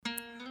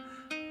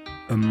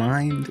A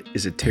mind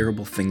is a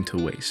terrible thing to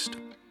waste.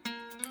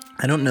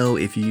 I don't know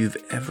if you've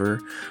ever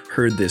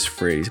heard this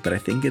phrase, but I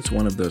think it's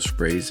one of those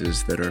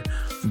phrases that are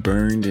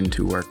burned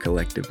into our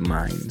collective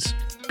minds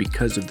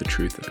because of the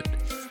truth of it.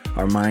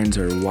 Our minds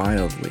are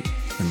wildly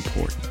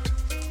important.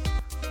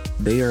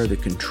 They are the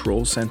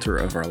control center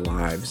of our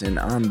lives, and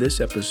on this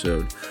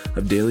episode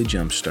of Daily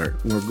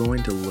Jumpstart, we're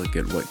going to look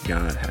at what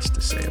God has to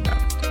say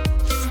about it.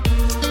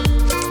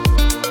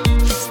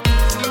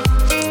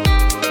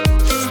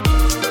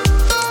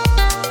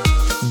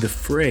 The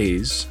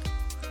phrase,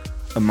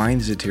 "a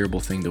mind is a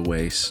terrible thing to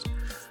waste,"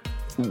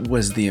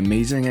 was the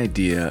amazing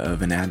idea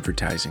of an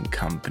advertising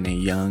company,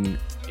 Young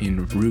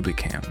in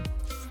Rubicam,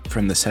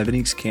 from the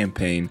 70s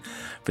campaign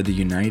for the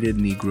United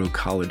Negro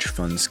College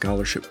Fund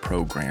Scholarship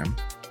Program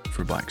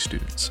for Black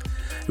students.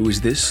 It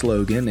was this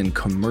slogan and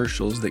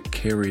commercials that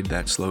carried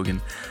that slogan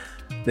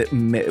that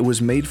it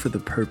was made for the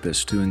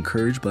purpose to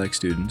encourage Black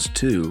students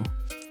to,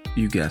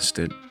 you guessed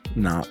it,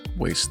 not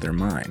waste their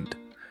mind,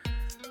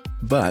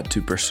 but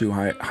to pursue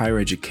higher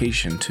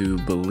education, to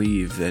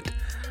believe that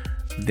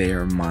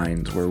their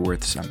minds were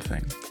worth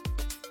something.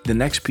 The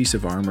next piece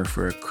of armor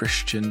for a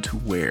Christian to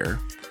wear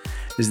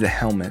is the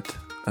helmet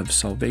of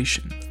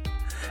salvation.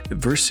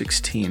 Verse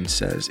 16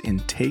 says,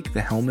 "And take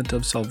the helmet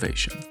of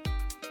salvation."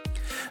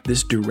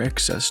 This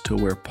directs us to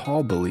where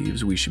Paul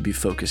believes we should be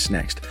focused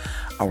next,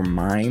 our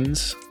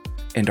minds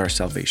and our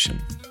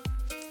salvation.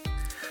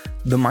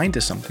 The mind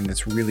is something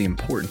that's really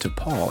important to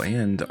Paul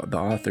and the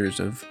authors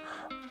of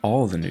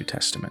all the New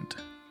Testament.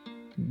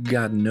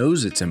 God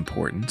knows its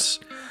importance.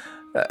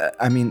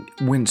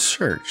 When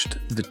searched,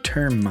 the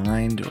term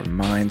mind or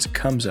minds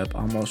comes up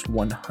almost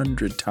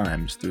 100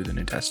 times through the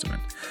New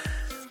Testament.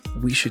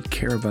 We should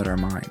care about our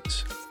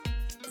minds,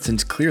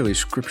 since clearly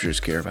scriptures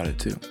care about it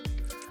too.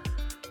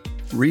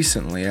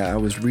 Recently, I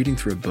was reading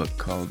through a book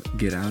called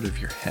Get Out of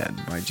Your Head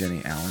by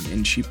Jenny Allen,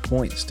 and she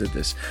points to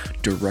this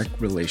direct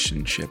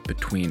relationship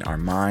between our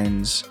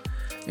minds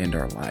and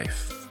our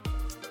life.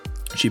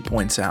 She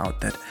points out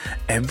that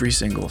every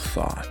single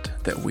thought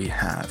that we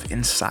have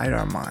inside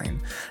our mind,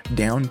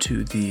 down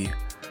to the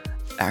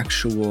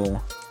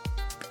actual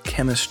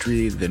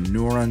chemistry, the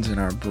neurons in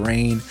our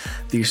brain,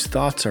 these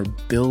thoughts are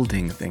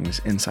building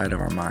things inside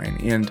of our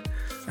mind. And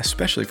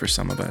especially for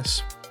some of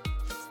us,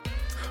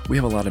 we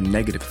have a lot of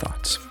negative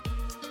thoughts.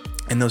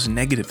 And those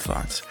negative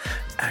thoughts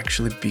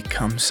actually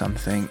become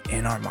something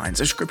in our minds.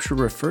 The scripture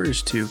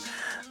refers to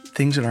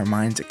things in our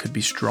minds that could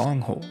be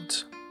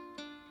strongholds.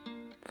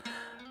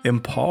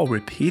 And Paul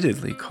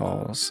repeatedly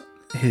calls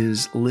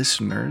his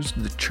listeners,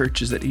 the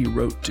churches that he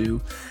wrote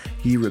to,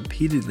 he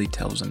repeatedly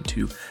tells them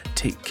to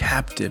take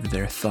captive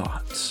their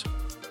thoughts.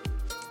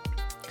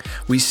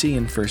 We see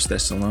in 1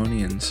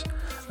 Thessalonians,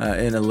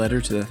 in a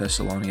letter to the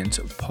Thessalonians,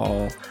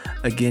 Paul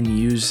again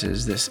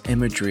uses this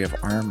imagery of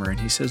armor,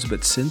 and he says,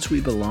 "But since we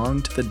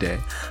belong to the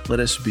day, let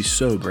us be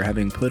sober,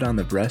 having put on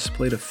the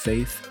breastplate of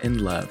faith and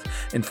love,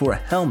 and for a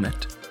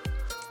helmet,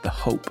 the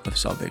hope of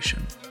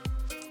salvation."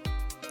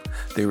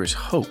 There is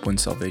hope when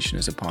salvation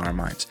is upon our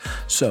minds.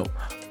 So,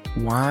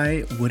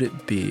 why would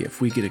it be, if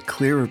we get a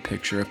clearer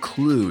picture, a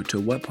clue to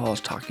what Paul is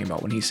talking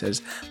about when he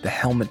says the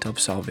helmet of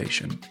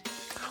salvation?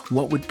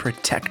 What would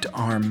protect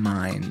our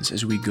minds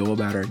as we go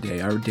about our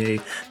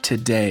day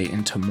today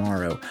and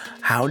tomorrow?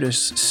 How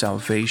does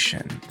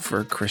salvation for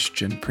a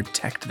Christian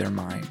protect their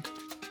mind?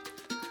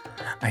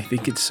 I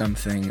think it's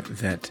something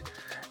that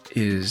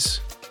is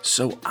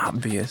so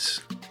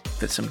obvious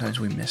that sometimes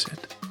we miss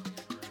it.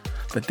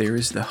 But there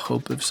is the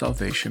hope of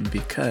salvation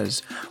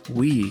because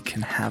we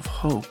can have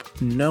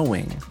hope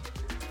knowing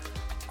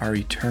our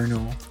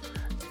eternal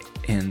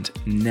and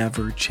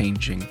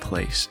never-changing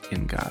place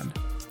in God.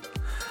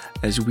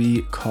 As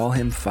we call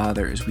him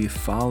Father, as we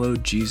follow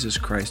Jesus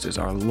Christ as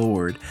our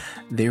Lord,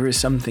 there is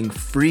something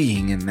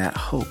freeing in that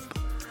hope.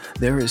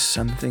 There is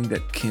something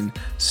that can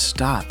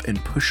stop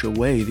and push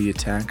away the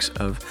attacks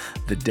of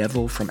the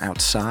devil from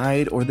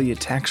outside or the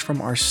attacks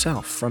from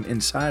ourself, from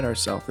inside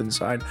ourself,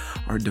 inside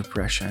our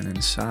depression,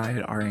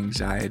 inside our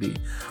anxiety.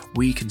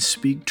 We can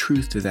speak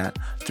truth to that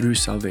through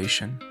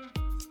salvation.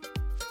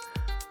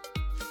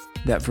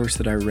 That verse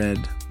that I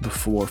read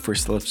before,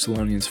 1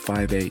 Thessalonians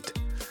 5:8,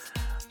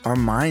 our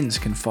minds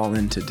can fall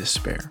into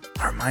despair.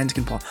 Our minds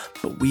can fall,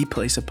 but we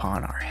place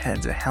upon our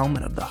heads a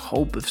helmet of the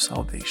hope of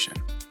salvation.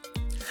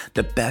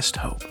 The best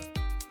hope.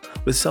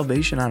 With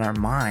salvation on our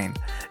mind,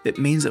 it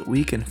means that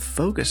we can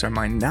focus our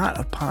mind not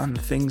upon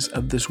the things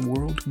of this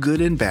world,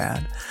 good and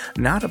bad,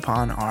 not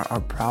upon our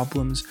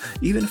problems,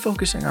 even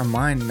focusing our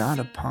mind not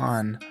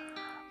upon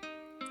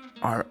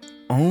our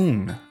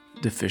own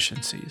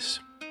deficiencies.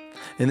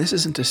 And this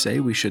isn't to say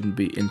we shouldn't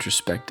be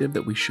introspective,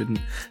 that we shouldn't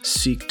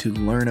seek to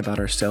learn about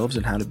ourselves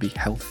and how to be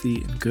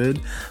healthy and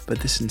good, but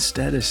this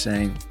instead is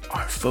saying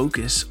our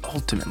focus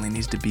ultimately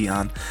needs to be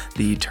on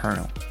the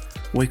eternal.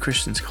 What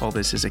Christians call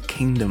this is a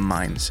kingdom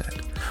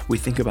mindset. We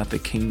think about the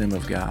kingdom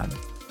of God.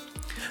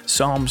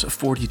 Psalms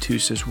 42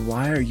 says,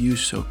 "Why are you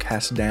so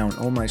cast down,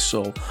 O my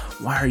soul?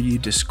 Why are you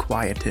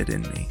disquieted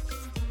in me?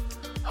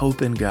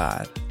 Hope in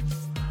God,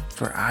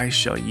 for I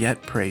shall yet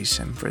praise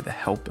him for the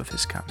help of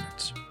his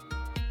countenance.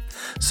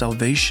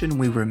 Salvation,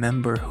 we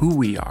remember who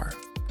we are.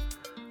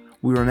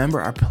 We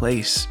remember our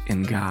place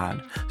in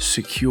God,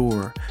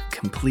 secure,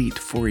 complete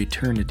for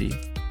eternity.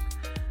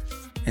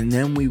 And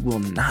then we will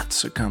not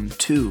succumb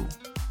to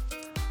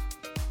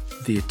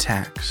the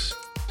attacks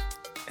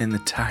and the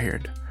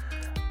tired,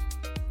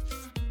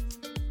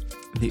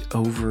 the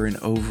over and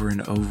over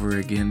and over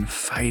again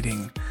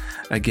fighting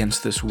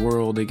against this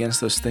world,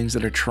 against those things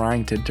that are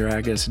trying to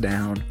drag us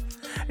down.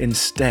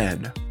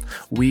 Instead,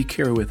 we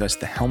carry with us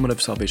the helmet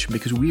of salvation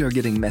because we are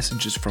getting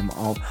messages from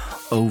all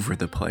over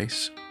the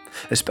place.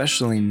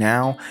 Especially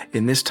now,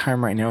 in this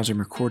time right now as I'm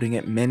recording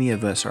it, many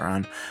of us are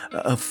on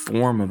a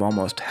form of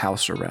almost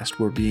house arrest.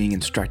 We're being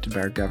instructed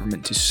by our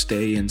government to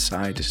stay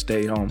inside, to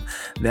stay home.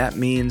 That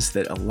means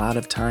that a lot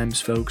of times,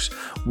 folks,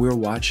 we're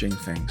watching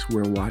things.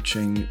 We're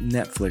watching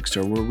Netflix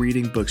or we're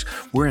reading books.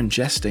 We're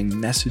ingesting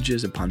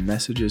messages upon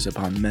messages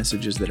upon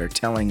messages that are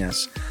telling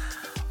us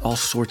all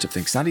sorts of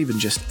things, not even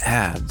just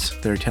ads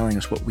that are telling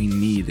us what we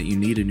need, that you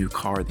need a new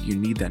car, that you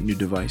need that new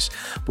device,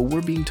 but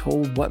we're being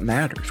told what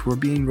matters. We're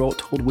being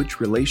told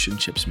which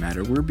relationships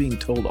matter. We're being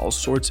told all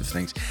sorts of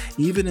things,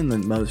 even in the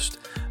most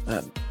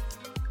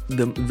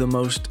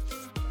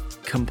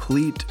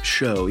complete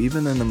show,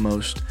 even in the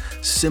most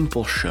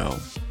simple show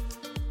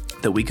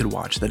that we could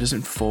watch that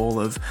isn't full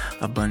of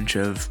a bunch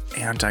of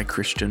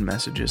anti-Christian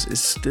messages,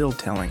 is still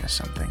telling us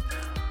something.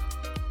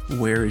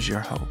 Where is your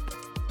hope?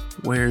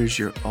 Where is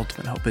your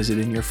ultimate hope? Is it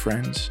in your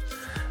friends?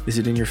 Is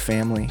it in your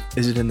family?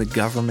 Is it in the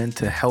government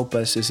to help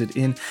us? Is it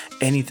in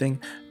anything?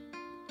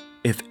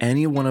 If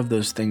any one of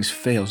those things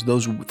fails,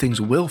 those things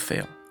will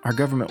fail. Our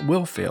government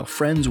will fail.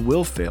 Friends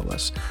will fail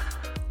us.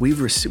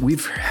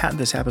 We've had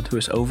this happen to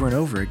us over and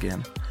over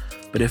again.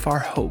 But if our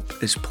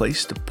hope is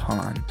placed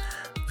upon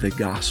the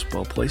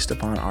gospel, placed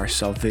upon our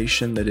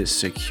salvation that is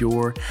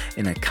secure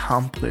and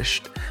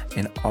accomplished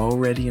and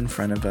already in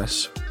front of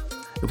us,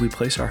 if we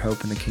place our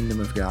hope in the kingdom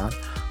of God,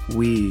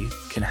 we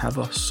can have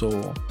a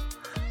soul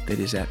that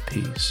is at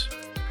peace.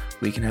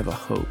 We can have a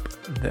hope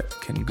that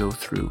can go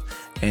through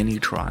any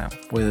trial,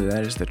 whether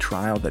that is the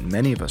trial that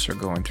many of us are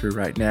going through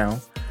right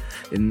now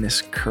in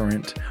this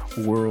current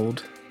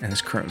world and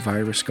this current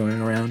virus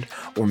going around,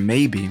 or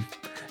maybe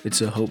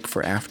it's a hope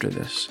for after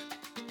this,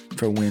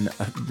 for when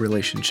a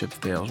relationship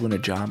fails, when a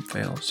job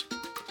fails.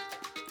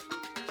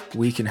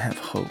 We can have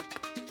hope.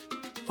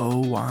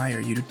 Oh, why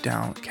are you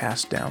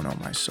cast down, O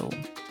my soul?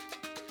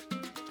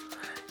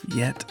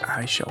 Yet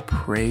I shall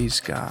praise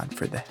God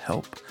for the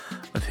help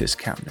of his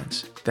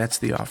countenance. That's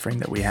the offering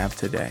that we have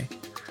today.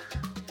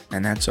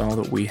 And that's all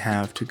that we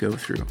have to go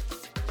through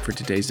for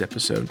today's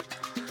episode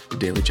of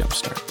Daily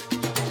Jumpstart.